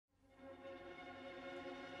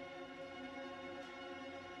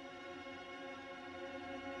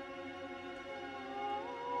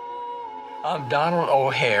I'm Donald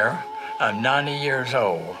O'Hare. I'm 90 years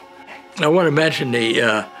old. I want to mention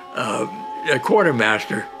the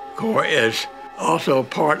Quartermaster Corps is also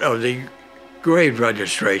part of the grave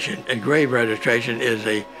registration. And grave registration is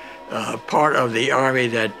a part of the Army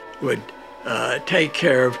that would take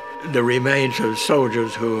care of the remains of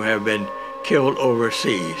soldiers who have been killed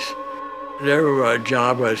overseas. Their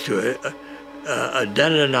job was to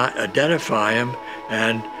identify them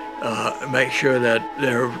and make sure that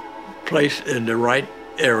they're placed in the right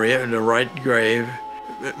area, in the right grave,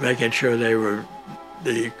 making sure they were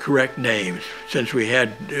the correct names. Since we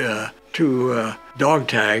had two dog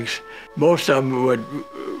tags, most of them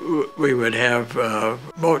we would have,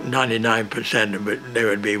 about 99% of it, they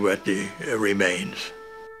would be with the remains.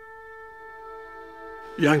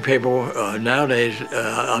 Young people nowadays,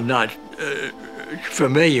 I'm not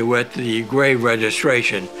familiar with the grave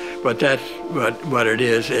registration, but that's what it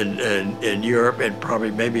is in Europe and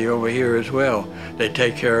probably maybe over here as well. They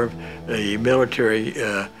take care of the military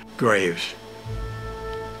graves.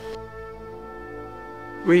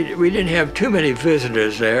 We didn't have too many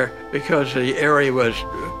visitors there because the area was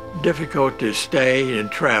difficult to stay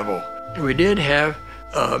and travel. We did have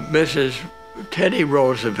Mrs. Teddy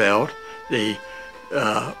Roosevelt, the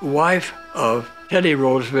wife of Teddy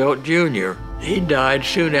Roosevelt Jr. He died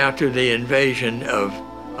soon after the invasion of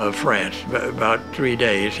France. About 3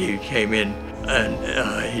 days he came in and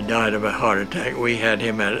he died of a heart attack. We had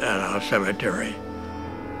him at our cemetery.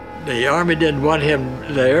 The Army didn't want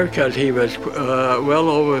him there because he was well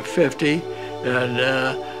over 50 and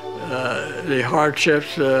the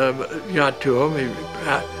hardships got to him.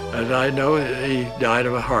 As I know, he died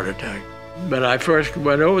of a heart attack. But I first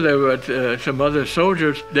went over there with some other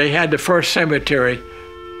soldiers. They had the first cemetery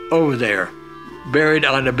over there, buried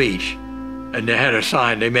on the beach. And they had a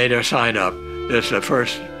sign, they made a sign up. This is the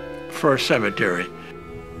first cemetery.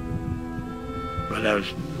 But that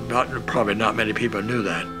was probably not many people knew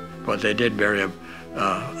that, but they did bury him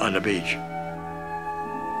on the beach.